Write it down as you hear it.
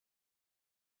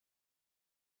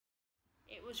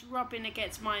was rubbing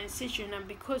against my incision, and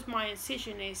because my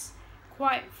incision is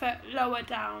quite lower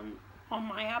down on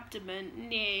my abdomen,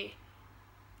 near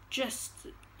just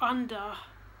under,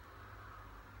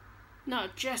 no,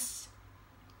 just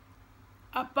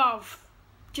above,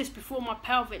 just before my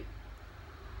pelvic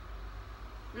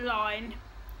line,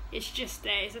 it's just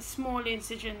there, it's a small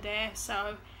incision there,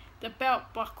 so the belt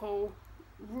buckle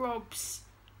rubs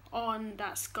on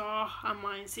that scar and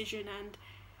my incision, and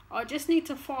I just need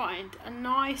to find a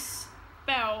nice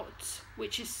belt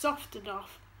which is soft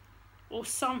enough or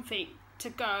something to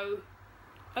go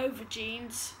over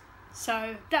jeans.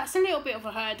 So that's a little bit of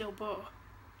a hurdle, but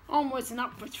onwards and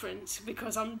upwards, friends,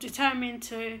 because I'm determined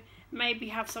to maybe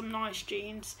have some nice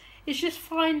jeans. It's just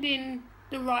finding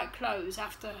the right clothes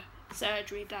after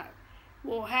surgery that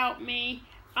will help me.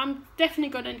 I'm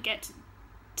definitely going to get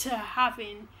to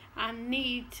having and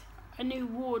need a new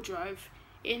wardrobe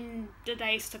in the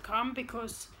days to come,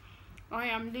 because I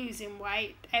am losing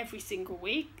weight every single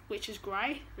week, which is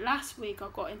great. Last week I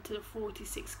got into the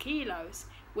 46 kilos,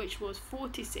 which was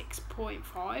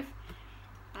 46.5,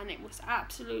 and it was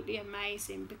absolutely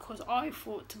amazing, because I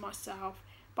thought to myself,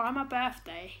 by my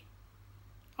birthday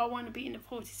I want to be in the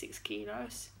 46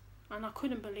 kilos, and I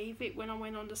couldn't believe it when I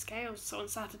went on the scales on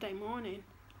Saturday morning.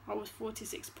 I was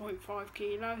 46.5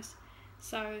 kilos.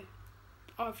 So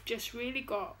I've just really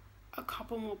got a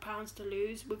couple more pounds to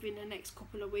lose within the next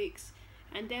couple of weeks,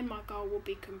 and then my goal will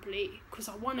be complete, because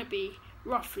I want to be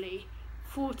roughly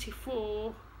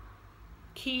 44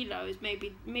 kilos,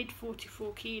 maybe mid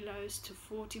 44 kilos to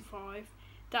 45.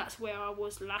 That's where I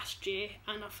was last year,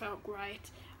 and I felt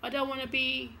great. I don't want to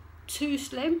be too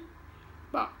slim,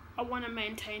 but I want to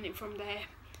maintain it from there.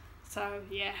 So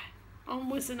yeah,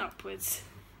 onwards and upwards.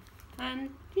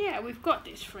 And yeah, we've got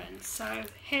this, friends. So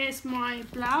here's my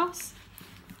blouse.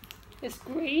 It's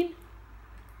green.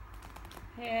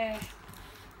 Yeah,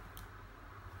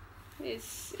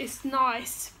 it's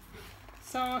nice.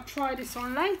 So I'll try this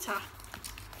on later.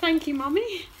 Thank you,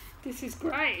 Mummy. This is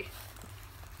great.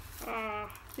 Oh,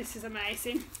 this is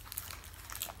amazing.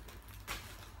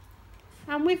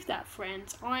 And with that,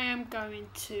 friends, I am going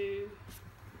to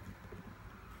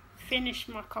finish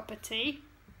my cup of tea.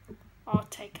 I'll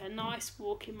take a nice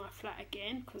walk in my flat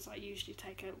again, because I usually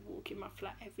take a walk in my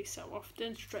flat every so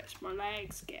often, stretch my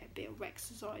legs, get a bit of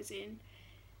exercise in,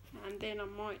 and then I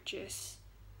might just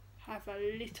have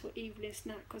a little evening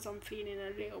snack because I'm feeling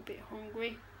a little bit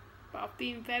hungry. But I've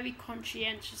been very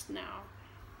conscientious now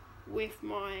with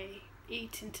my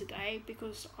eating today,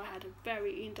 because I had a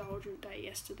very indulgent day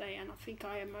yesterday, and I think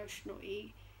I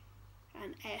emotionally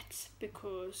and ate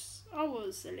because I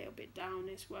was a little bit down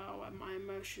as well, and my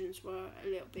emotions were a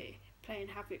little bit playing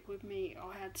havoc with me.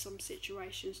 I had some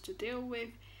situations to deal with,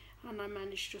 and I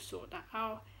managed to sort that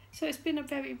out. So it's been a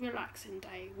very relaxing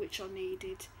day, which I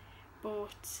needed.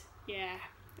 But yeah,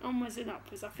 onwards and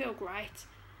upwards. I feel great.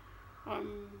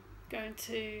 I'm going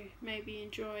to maybe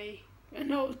enjoy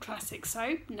an old classic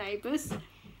soap, Neighbours,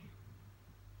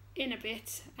 in a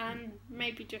bit, and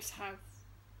maybe just have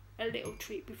a little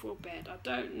treat before bed. I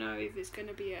don't know if it's going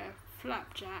to be a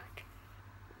flapjack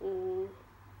or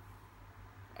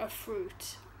a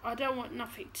fruit. I don't want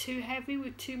nothing too heavy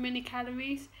with too many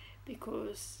calories,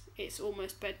 because it's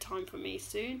almost bedtime for me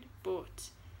soon, but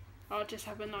I'll just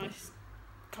have a nice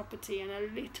cup of tea and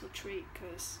a little treat,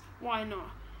 because why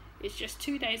not? It's just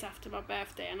 2 days after my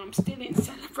birthday and I'm still in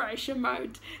celebration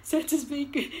mode, so to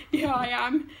speak. Here I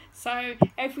am. So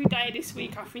every day this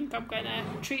week I think I'm going to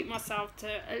treat myself to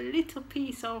a little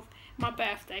piece of my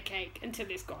birthday cake until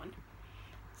it's gone.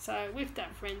 So with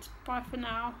that, friends, bye for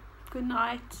now. Good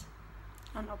night.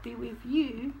 And I'll be with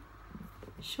you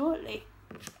shortly.